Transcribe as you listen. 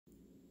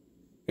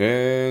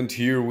And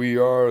here we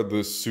are,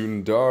 the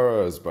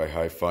Sundaras by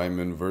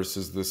Hifiman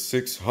versus the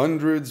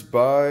 600s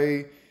by...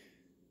 I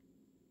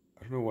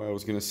don't know why I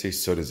was going to say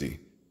Suddazy.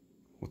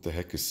 What the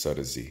heck is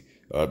Suddazy?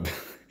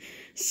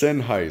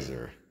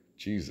 Sennheiser.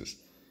 Jesus.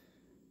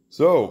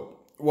 So,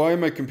 why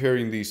am I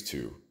comparing these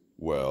two?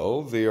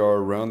 Well, they are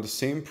around the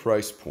same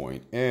price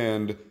point,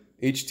 and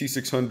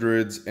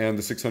HT600s and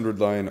the 600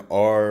 line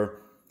are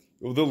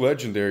the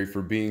legendary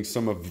for being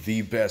some of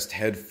the best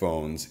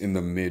headphones in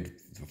the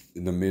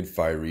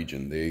mid-fi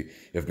region. They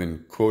have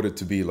been quoted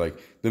to be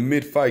like the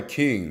mid-fi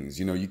kings.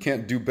 You know, you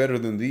can't do better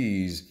than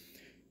these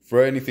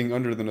for anything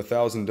under than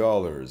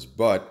 $1,000.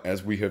 But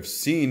as we have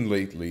seen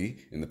lately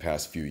in the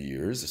past few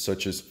years,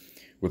 such as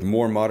with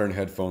more modern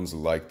headphones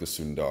like the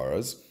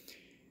Sundaras,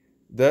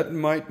 that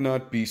might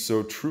not be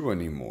so true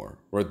anymore.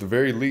 Or at the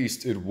very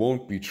least, it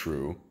won't be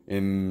true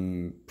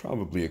in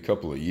probably a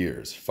couple of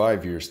years,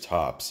 5 years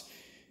tops.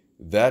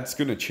 That's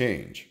going to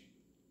change.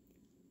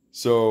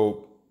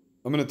 So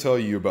I'm going to tell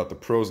you about the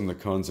pros and the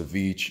cons of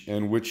each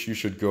and which you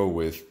should go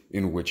with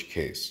in which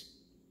case.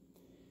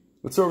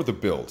 Let's start with the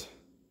build.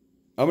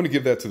 I'm going to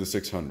give that to the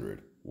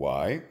 600.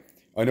 Why?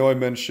 I know I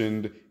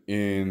mentioned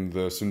in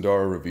the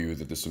Sundara review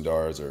that the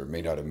Sundaras are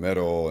made out of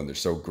metal and they're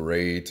so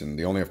great and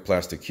they only have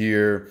plastic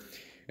here.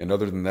 And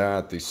other than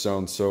that, they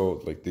sound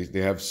so, like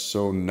they have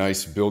so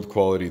nice build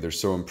quality. They're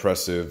so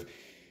impressive.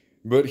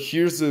 But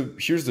here's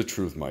the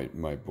truth,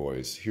 my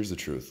boys. Here's the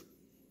truth.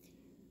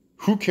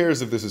 Who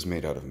cares if this is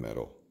made out of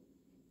metal?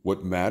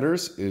 What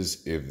matters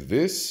is if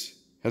this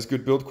has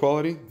good build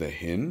quality, the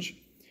hinge,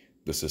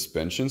 the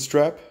suspension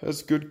strap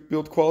has good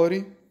build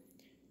quality,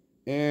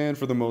 and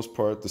for the most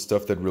part, the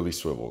stuff that really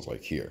swivels,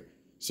 like here.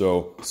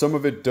 So some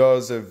of it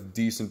does have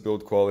decent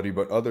build quality,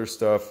 but other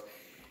stuff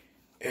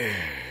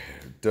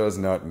does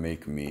not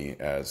make me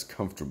as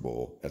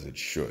comfortable as it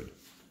should.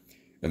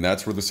 And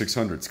that's where the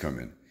 600s come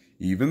in.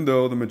 Even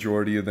though the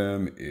majority of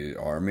them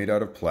are made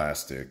out of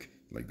plastic,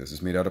 like this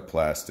is made out of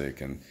plastic,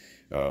 and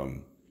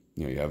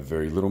you know, you have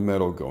very little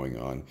metal going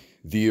on,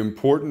 the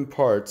important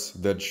parts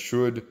that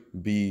should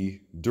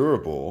be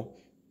durable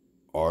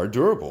are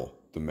durable.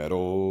 The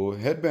metal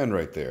headband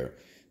right there,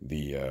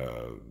 the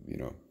you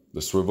know, the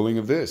swiveling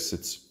of this,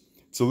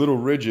 it's a little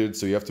rigid,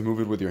 so you have to move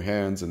it with your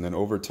hands, and then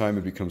over time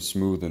it becomes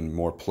smooth and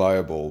more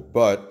pliable.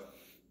 But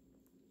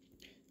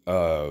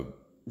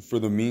for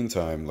the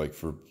meantime, like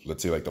for,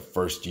 let's say, like the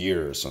first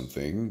year or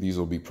something, these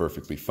will be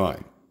perfectly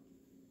fine.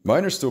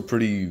 Mine are still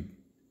pretty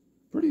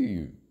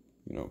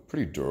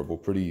durable,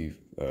 pretty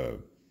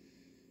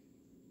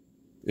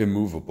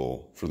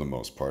immovable for the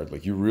most part.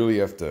 Like you really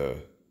have to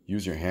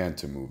use your hand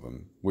to move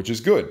them, which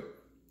is good.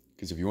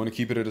 Because if you want to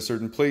keep it at a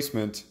certain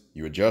placement,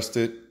 you adjust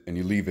it and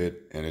you leave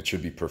it and it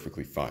should be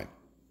perfectly fine.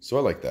 So I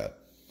like that.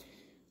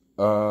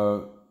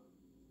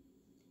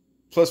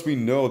 Plus we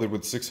know that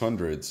with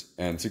 600s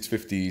and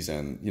 650s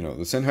and, you know,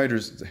 the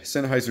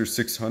Sennheiser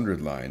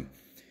 600 line,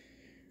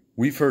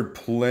 we've heard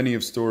plenty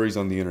of stories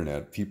on the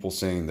internet, people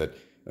saying that,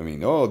 I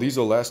mean, oh, these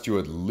will last you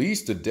at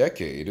least a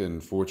decade,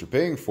 and for what you're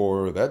paying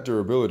for, that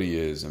durability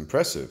is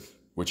impressive,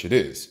 which it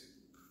is.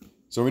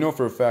 So we know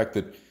for a fact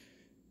that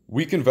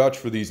we can vouch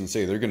for these and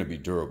say they're going to be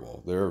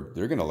durable. They're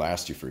going to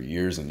last you for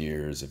years and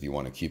years if you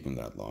want to keep them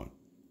that long.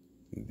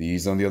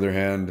 These, on the other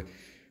hand,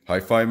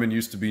 Hifiman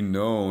used to be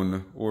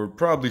known, or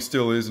probably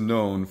still is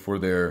known, for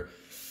their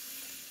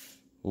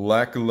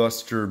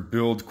lackluster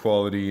build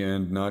quality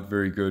and not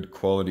very good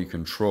quality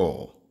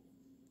control.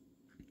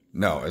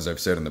 Now, as I've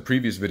said in the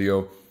previous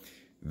video,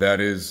 that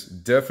is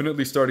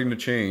definitely starting to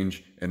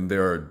change, and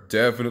there are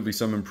definitely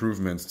some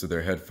improvements to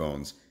their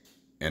headphones,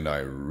 and I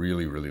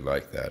really, really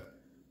like that.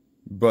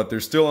 But they're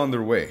still on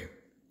their way,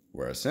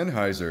 whereas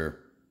Sennheiser,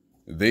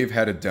 they've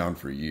had it down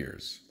for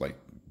years, like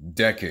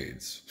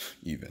decades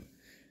even.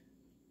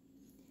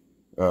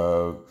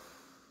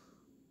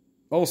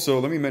 Also,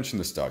 let me mention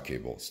the stock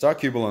cable. Stock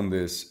cable on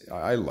this,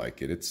 I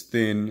like it. It's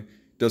thin,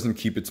 doesn't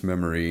keep its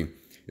memory.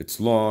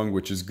 It's long,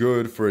 which is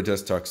good for a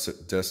desktop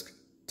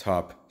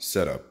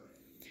setup.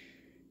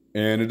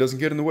 And it doesn't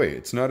get in the way.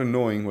 It's not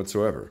annoying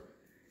whatsoever.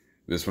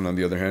 This one, on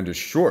the other hand, is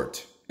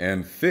short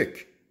and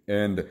thick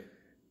and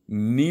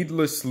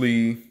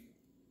needlessly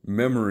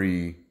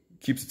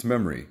keeps its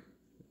memory.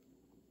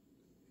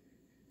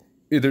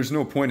 There's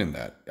no point in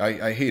that.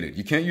 I hate it.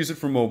 You can't use it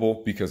for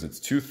mobile because it's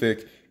too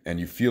thick and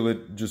you feel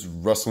it just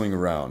rustling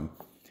around.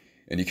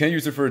 And you can't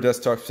use it for a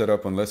desktop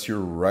setup unless you're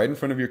right in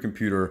front of your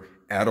computer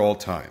at all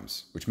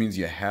times, which means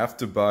you have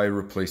to buy a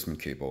replacement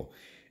cable.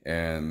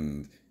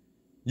 And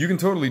you can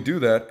totally do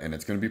that and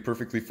it's going to be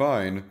perfectly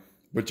fine,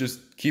 but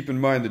just keep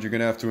in mind that you're going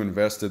to have to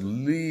invest at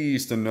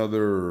least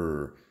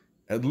another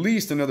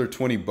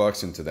 20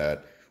 bucks into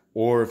that.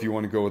 Or if you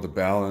want to go with a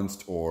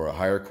balanced or a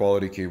higher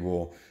quality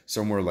cable,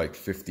 somewhere like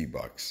 50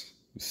 bucks,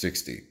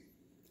 60.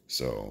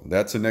 So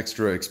that's an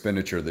extra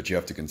expenditure that you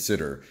have to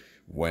consider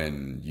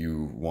when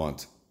you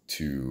want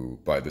to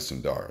buy the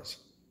Sundaras.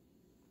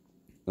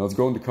 Now let's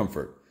go into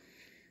comfort.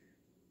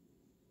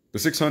 The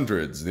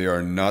 600s, they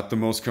are not the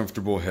most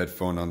comfortable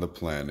headphone on the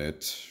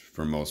planet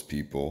for most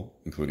people,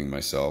 including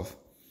myself.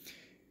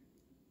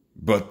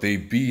 But they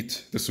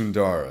beat the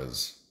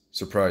Sundaras,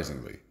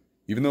 surprisingly.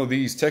 Even though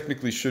these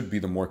technically should be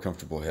the more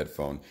comfortable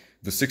headphone,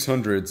 the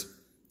 600s,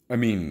 I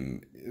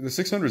mean, the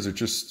 600s are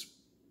just,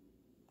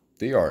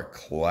 they are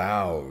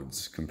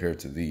clouds compared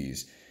to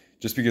these.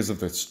 Just because of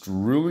this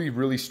really,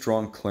 really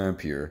strong clamp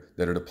here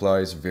that it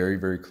applies very,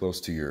 very close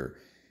to your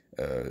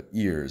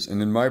ears.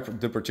 And in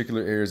the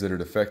particular areas that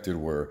it affected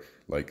were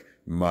like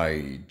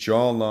my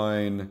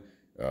jawline,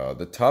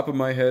 the top of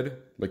my head,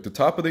 like the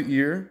top of the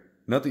ear,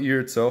 not the ear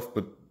itself,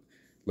 but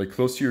like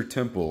close to your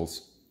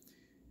temples,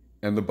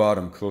 and the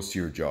bottom close to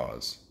your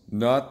jaws.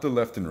 Not the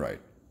left and right,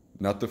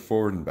 not the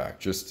forward and back,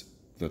 just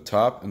the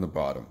top and the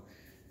bottom.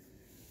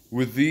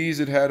 With these,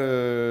 it had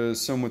a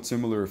somewhat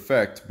similar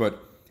effect,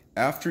 but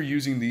after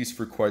using these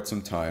for quite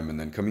some time and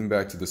then coming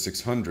back to the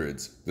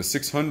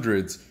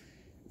 600s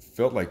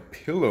felt like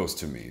pillows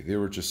to me. They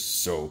were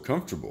just so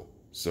comfortable.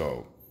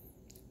 So,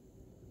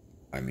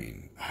 I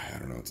mean, I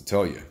don't know what to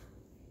tell you.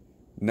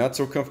 Not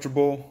so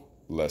comfortable,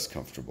 less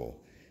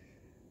comfortable.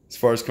 As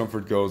far as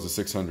comfort goes,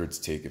 the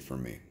 600s take it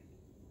from me.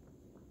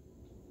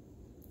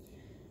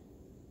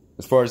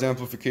 As far as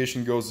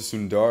amplification goes, the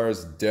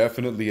Sundaras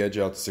definitely edge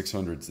out the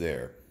 600s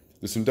there.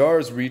 The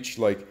Sundaras reach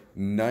like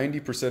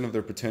 90% of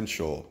their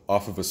potential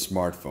off of a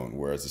smartphone,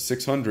 whereas the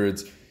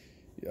 600s,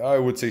 I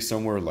would say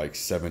somewhere like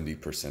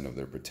 70% of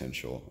their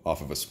potential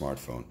off of a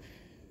smartphone.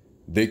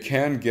 They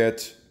can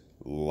get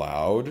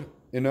loud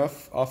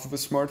enough off of a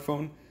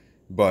smartphone,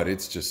 but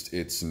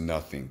it's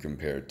nothing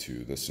compared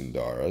to the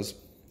Sundaras,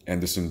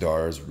 and the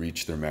Sundaras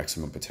reach their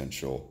maximum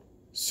potential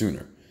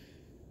sooner.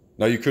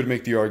 Now you could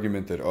make the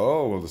argument that,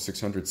 oh, well, the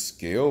 600s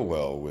scale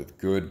well with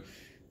good,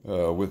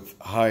 with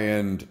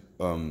high-end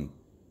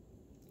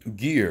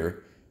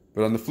gear,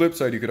 but on the flip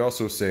side, you could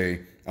also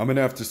say, I'm going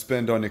to have to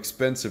spend on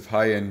expensive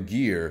high-end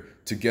gear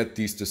to get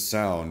these to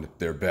sound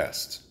their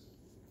best.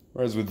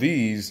 Whereas with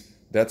these,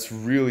 that's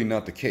really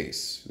not the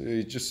case.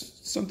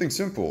 Just something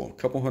simple, a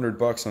couple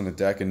 $100 on a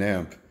DAC and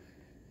amp,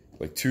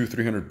 like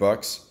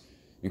 $200-300,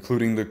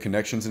 including the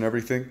connections and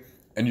everything,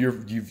 and you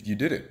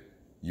did it.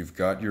 You've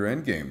got your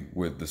end game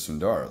with the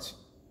Sundaras.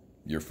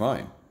 You're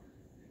fine.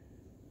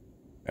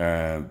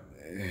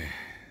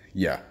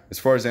 Yeah, as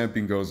far as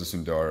amping goes, the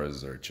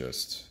Sundaras are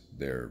just,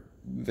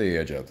 they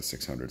edge out the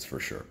 600s for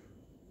sure.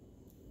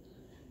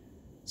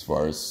 As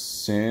far as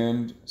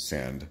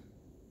sound,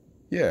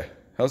 yeah,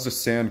 how's the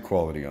sound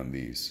quality on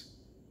these?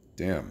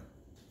 Damn,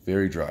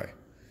 very dry.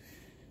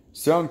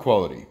 Sound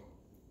quality.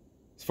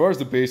 As far as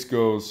the bass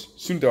goes,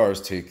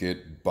 Sundaras take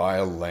it by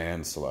a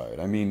landslide.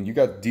 I mean, you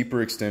got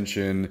deeper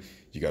extension,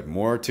 you got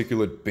more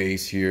articulate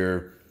bass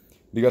here.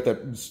 You got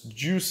that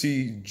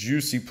juicy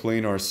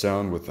planar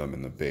sound with them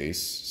in the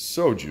bass.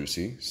 So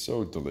juicy,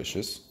 so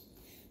delicious.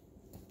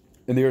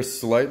 And they are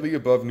slightly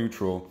above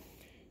neutral,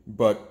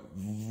 but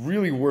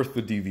really worth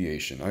the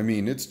deviation. I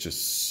mean, it's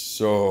just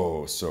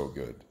so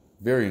good.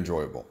 Very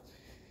enjoyable.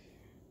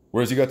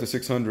 Whereas you got the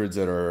 600s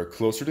that are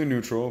closer to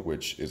neutral,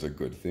 which is a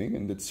good thing,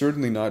 and it's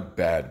certainly not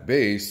bad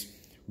bass,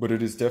 but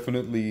it is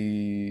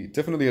definitely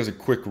has a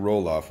quick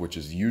roll-off, which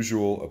is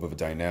usual of a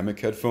dynamic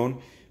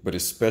headphone, but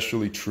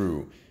especially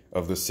true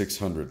of the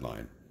 600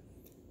 line.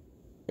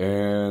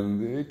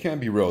 And it can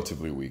be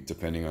relatively weak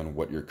depending on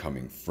what you're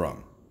coming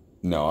from.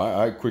 Now,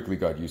 I quickly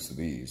got used to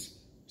these,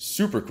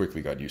 super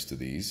quickly got used to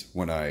these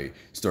when I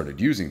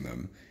started using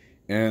them,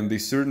 and they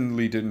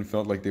certainly didn't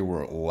feel like they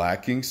were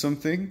lacking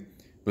something,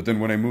 but then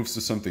when I moved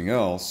to something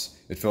else,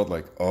 it felt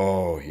like,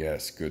 oh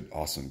yes, good,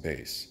 awesome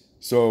bass.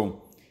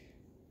 So,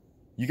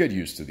 you get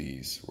used to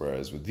these,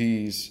 whereas with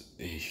these,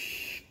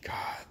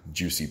 God,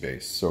 juicy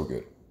bass, so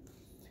good.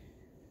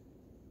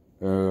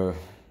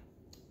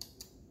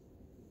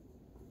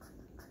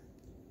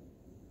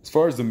 As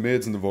far as the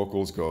mids and the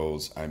vocals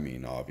goes, I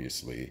mean,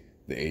 obviously,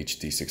 the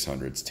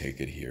HD600s take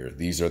it here.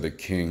 These are the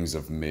kings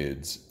of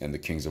mids and the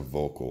kings of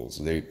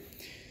vocals.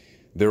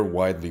 They're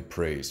widely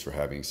praised for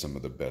having some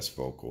of the best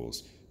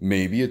vocals.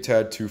 Maybe a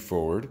tad too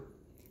forward,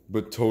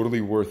 but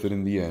totally worth it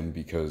in the end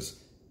because,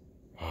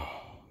 oh,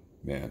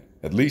 man,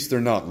 at least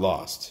they're not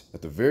lost.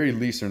 At the very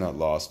least, they're not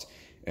lost.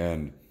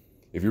 And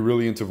if you're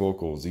really into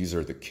vocals, these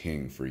are the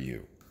king for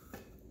you.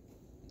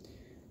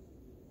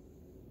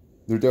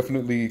 They're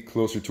definitely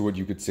closer to what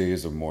you could say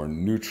is a more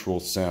neutral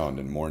sound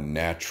and more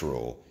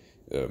natural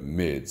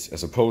mids,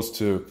 as opposed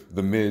to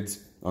the mids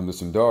on the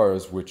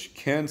Sundaras, which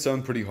can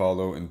sound pretty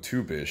hollow and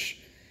tube-ish,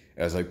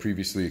 as I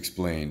previously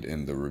explained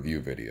in the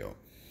review video,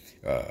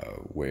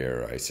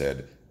 where I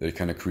said that it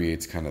kind of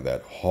creates kind of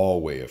that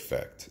hallway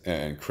effect.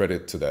 And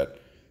credit to that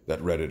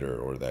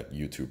Redditor or that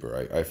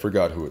YouTuber. I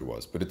forgot who it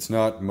was, but it's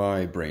not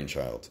my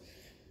brainchild.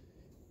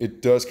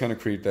 It does kind of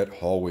create that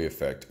hallway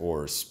effect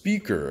or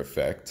speaker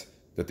effect,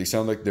 that they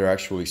sound like they're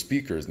actually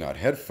speakers, not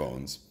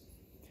headphones.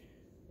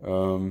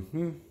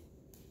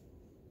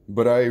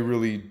 But I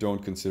really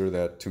don't consider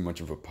that too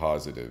much of a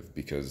positive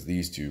because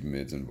these do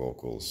mids and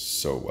vocals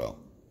so well.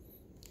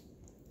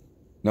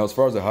 Now, as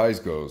far as the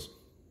highs goes,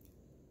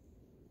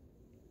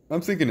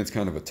 I'm thinking it's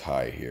kind of a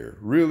tie here.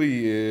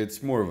 Really,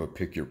 it's more of a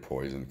pick your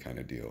poison kind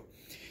of deal.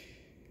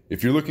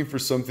 If you're looking for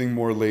something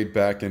more laid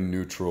back and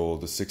neutral,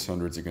 the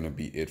 600s are going to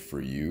be it for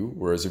you.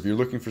 Whereas if you're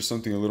looking for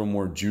something a little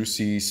more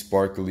juicy,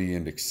 sparkly,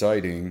 and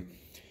exciting,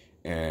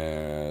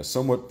 and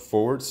somewhat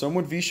forward,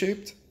 somewhat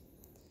V-shaped,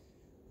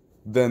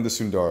 then the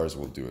Sundaras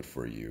will do it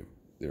for you.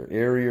 They're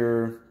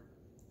airier,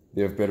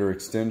 they have better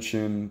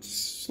extension,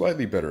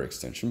 slightly better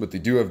extension, but they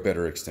do have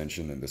better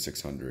extension than the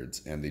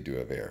 600s, and they do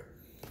have air.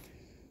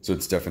 So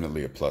it's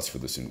definitely a plus for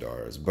the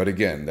Sundaras. But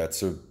again,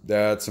 that's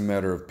a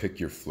matter of pick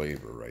your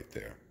flavor right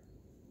there.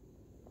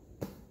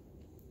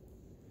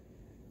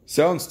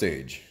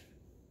 Soundstage.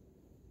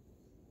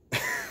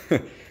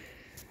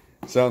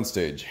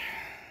 Soundstage.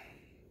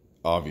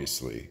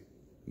 Obviously,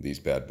 these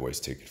bad boys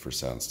take it for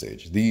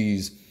soundstage.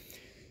 These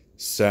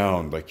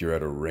sound like you're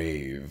at a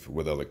rave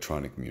with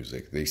electronic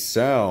music. They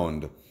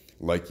sound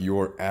like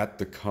you're at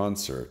the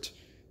concert.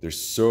 They're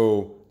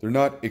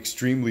not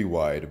extremely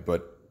wide,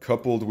 but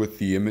coupled with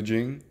the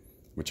imaging,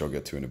 which I'll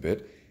get to in a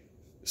bit,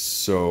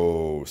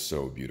 so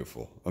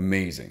beautiful.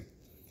 Amazing.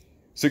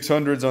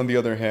 600s, on the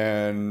other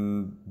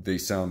hand, they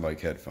sound like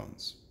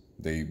headphones.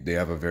 They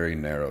have a very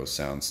narrow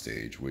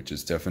soundstage, which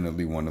is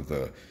definitely one of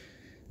the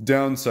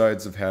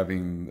downsides of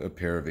having a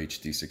pair of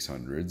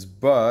HD600s.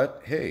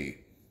 But hey,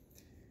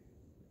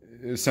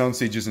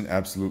 soundstage isn't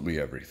absolutely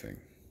everything.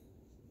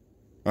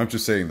 I'm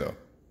just saying though,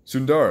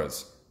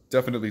 Sundaras,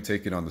 definitely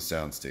take it on the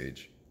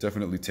soundstage.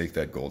 Definitely take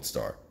that gold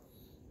star.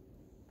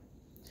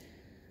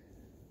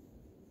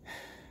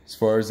 As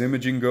far as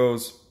imaging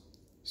goes,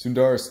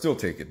 Sundaras still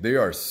take it. They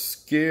are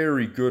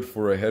scary good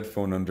for a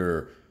headphone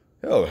under,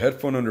 hell, a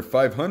headphone under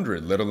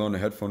 $500, let alone a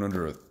headphone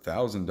under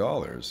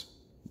 $1,000.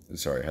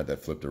 Sorry, I had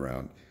that flipped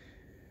around.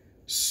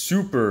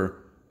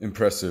 Super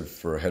impressive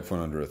for a headphone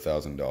under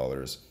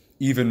 $1,000.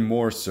 Even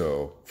more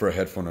so for a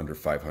headphone under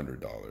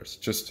 $500.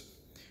 Just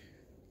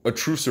a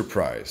true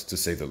surprise, to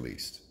say the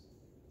least.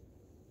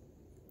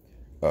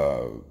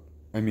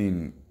 I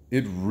mean,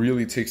 it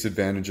really takes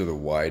advantage of the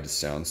wide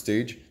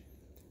soundstage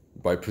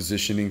by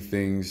positioning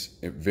things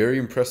very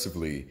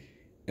impressively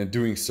and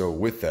doing so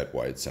with that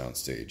wide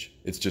soundstage.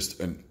 It's just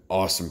an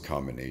awesome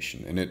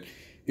combination. And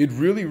it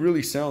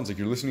really sounds like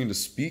you're listening to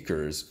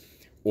speakers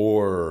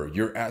or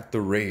you're at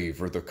the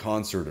rave or the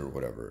concert or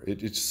whatever.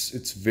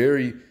 It's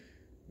very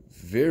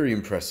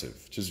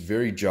impressive, just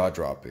very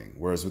jaw-dropping.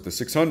 Whereas with the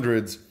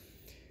 600s,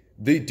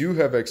 they do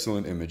have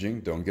excellent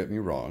imaging, don't get me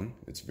wrong.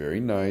 It's very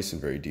nice and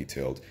very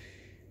detailed.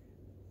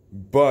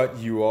 But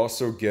you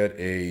also get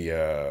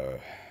a...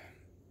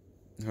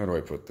 how do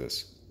I put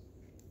this?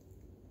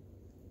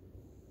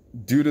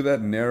 Due to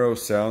that narrow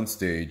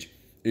soundstage,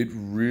 it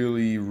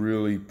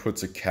really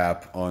puts a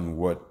cap on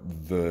what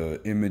the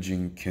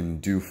imaging can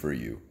do for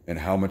you and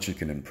how much it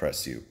can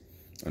impress you,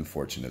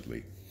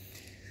 unfortunately.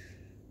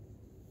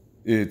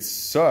 It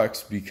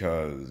sucks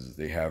because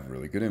they have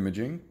really good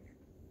imaging,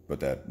 but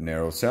that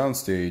narrow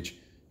soundstage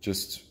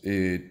just,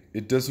 it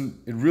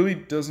really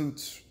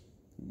doesn't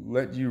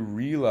let you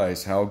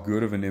realize how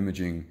good of an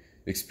imaging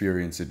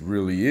experience it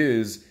really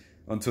is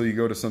until you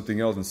go to something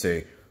else and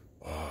say,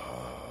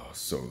 oh,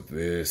 so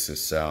this is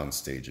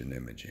soundstage and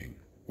imaging.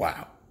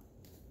 Wow.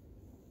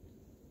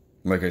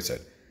 Like I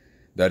said,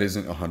 that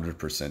isn't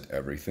 100%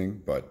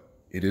 everything, but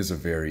it is a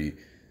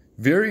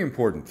very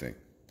important thing.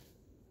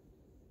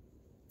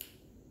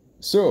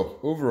 So,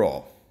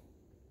 overall,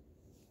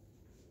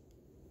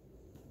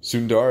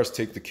 Sundaras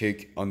take the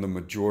cake on the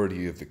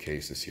majority of the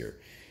cases here.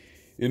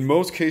 In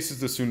most cases,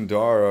 the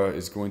Sundara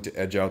is going to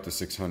edge out the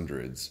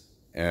 600s.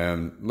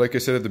 And like I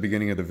said at the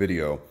beginning of the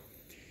video,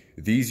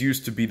 these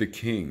used to be the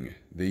king.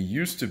 They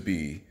used to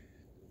be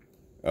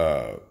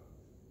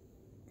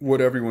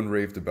what everyone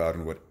raved about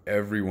and what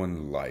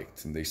everyone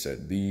liked. And they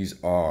said, these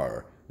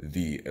are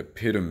the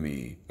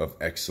epitome of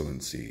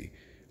excellency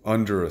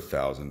under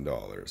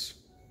 $1,000.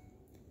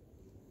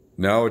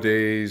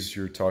 Nowadays,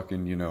 you're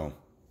talking, you know,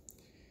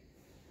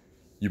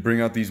 you bring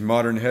out these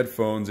modern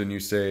headphones and you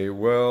say,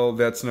 well,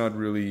 that's not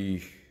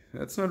really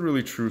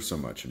true so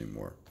much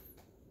anymore.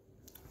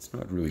 It's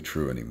not really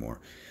true anymore.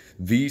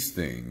 These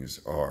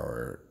things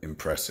are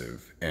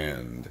impressive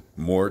and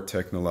more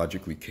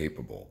technologically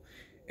capable,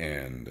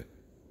 and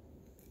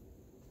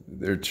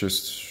they're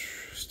just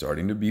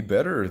starting to be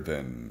better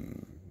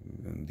than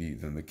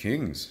the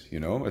kings.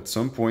 You know, at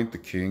some point the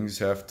kings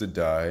have to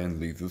die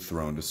and leave the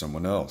throne to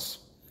someone else,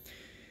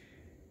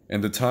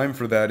 and the time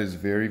for that is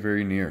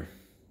very near.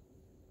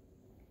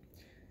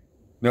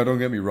 Now, don't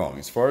get me wrong.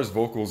 As far as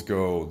vocals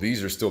go,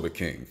 these are still the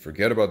king.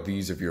 Forget about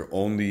these if you're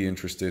only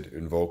interested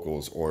in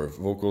vocals or if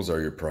vocals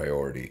are your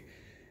priority.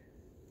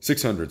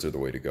 600s are the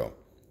way to go.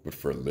 But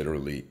for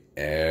literally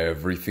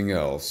everything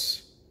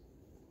else,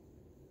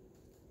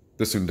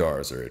 the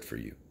Sundaras are it for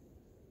you.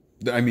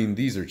 I mean,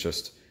 these are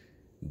just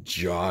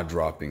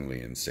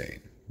jaw-droppingly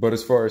insane. But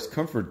as far as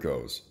comfort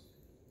goes,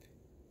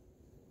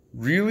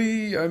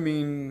 really, I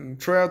mean,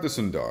 try out the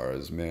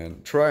Sundaras,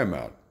 man. Try them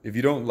out. If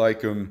you don't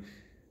like them,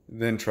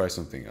 then try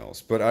something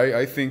else. But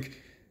I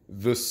think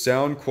the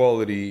sound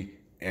quality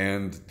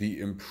and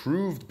the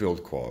improved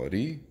build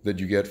quality that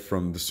you get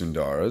from the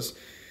Sundaras,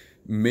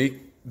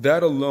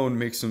 that alone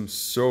makes them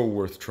so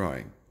worth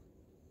trying.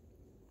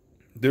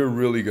 they're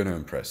really going to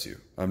impress you.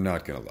 I'm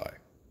not going to lie.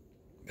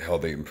 Hell,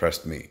 they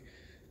impressed me.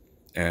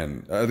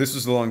 And this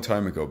was a long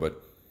time ago,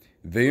 but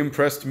they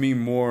impressed me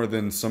more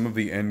than some of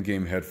the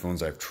endgame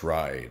headphones I've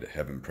tried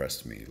have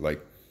impressed me.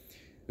 Like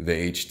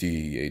the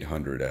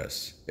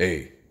HD800S.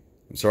 Hey,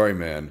 I'm sorry,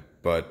 man,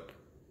 but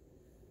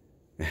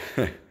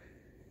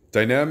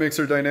dynamics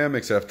are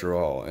dynamics after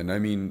all. And I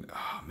mean,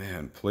 oh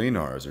man,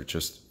 planars are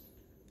just,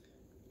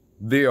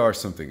 they are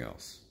something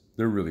else.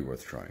 They're really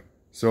worth trying.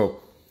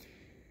 So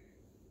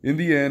in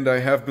the end, I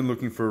have been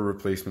looking for a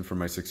replacement for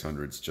my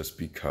 600s just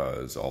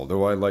because,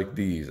 although I like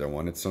these, I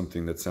wanted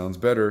something that sounds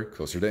better,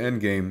 closer to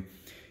endgame,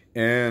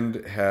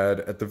 and had,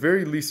 at the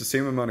very least, the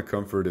same amount of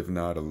comfort, if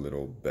not a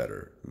little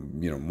better,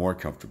 you know, more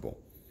comfortable.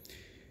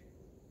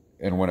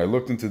 And when I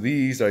looked into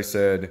these, I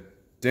said,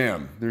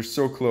 damn, they're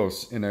so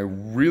close, and I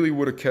really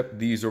would have kept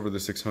these over the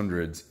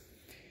 600s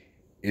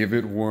if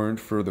it weren't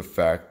for the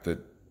fact that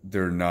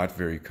they're not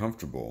very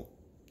comfortable.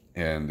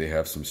 And they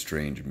have some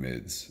strange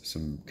mids,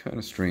 some kind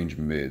of strange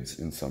mids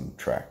in some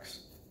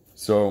tracks.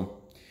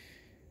 So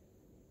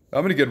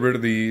I'm going to get rid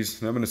of these,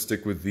 and I'm going to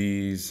stick with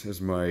these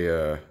as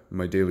my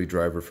my daily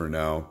driver for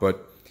now.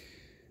 But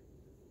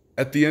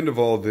at the end of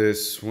all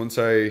this, once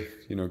I,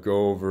 you know,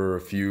 go over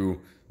a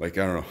few, like,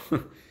 I don't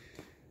know,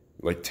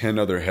 like 10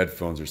 other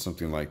headphones or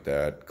something like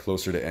that,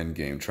 closer to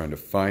endgame, trying to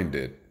find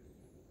it,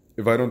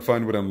 if I don't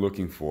find what I'm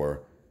looking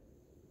for,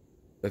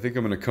 I think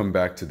I'm going to come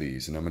back to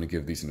these, and I'm going to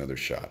give these another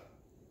shot.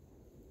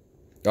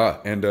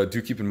 And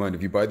do keep in mind,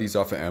 if you buy these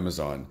off of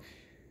Amazon,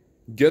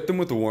 get them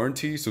with a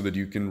warranty so that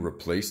you can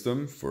replace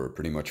them for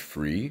pretty much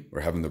free, or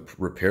have them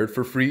repaired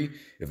for free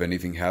if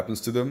anything happens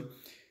to them.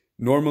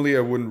 Normally, I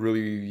wouldn't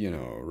really, you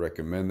know,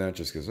 recommend that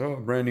just because, oh,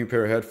 brand new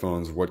pair of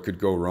headphones, what could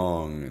go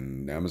wrong,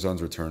 and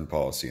Amazon's return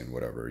policy and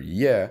whatever.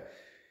 Yeah,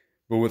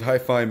 but with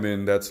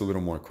Hifiman, that's a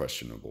little more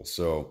questionable.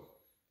 So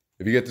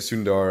if you get the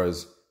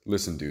Sundaras,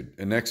 listen, dude,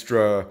 an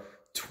extra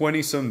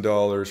 $20-some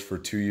for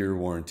 2-year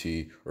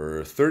warranty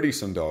or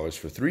 $30-some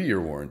for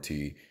 3-year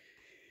warranty,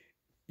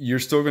 you're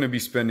still going to be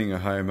spending a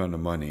high amount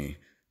of money.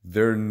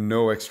 They're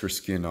no extra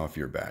skin off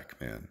your back,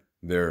 man.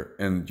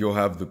 And you'll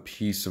have the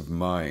peace of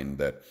mind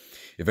that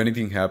if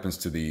anything happens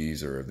to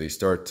these, or if they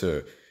start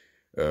to,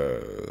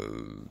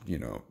 you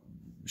know,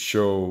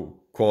 show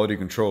quality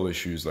control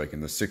issues, like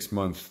in the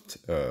 6-month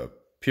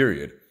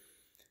period,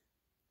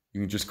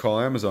 you can just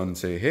call Amazon and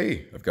say,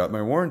 hey, I've got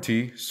my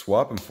warranty,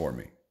 swap them for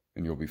me,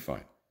 and you'll be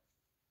fine.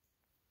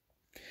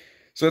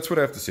 So that's what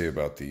I have to say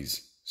about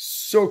these.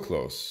 So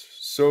close,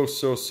 so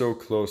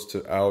close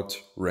to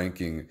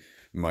outranking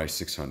my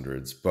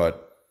 600s,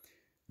 but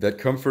that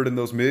comfort in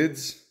those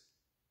mids,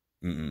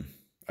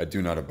 I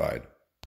do not abide.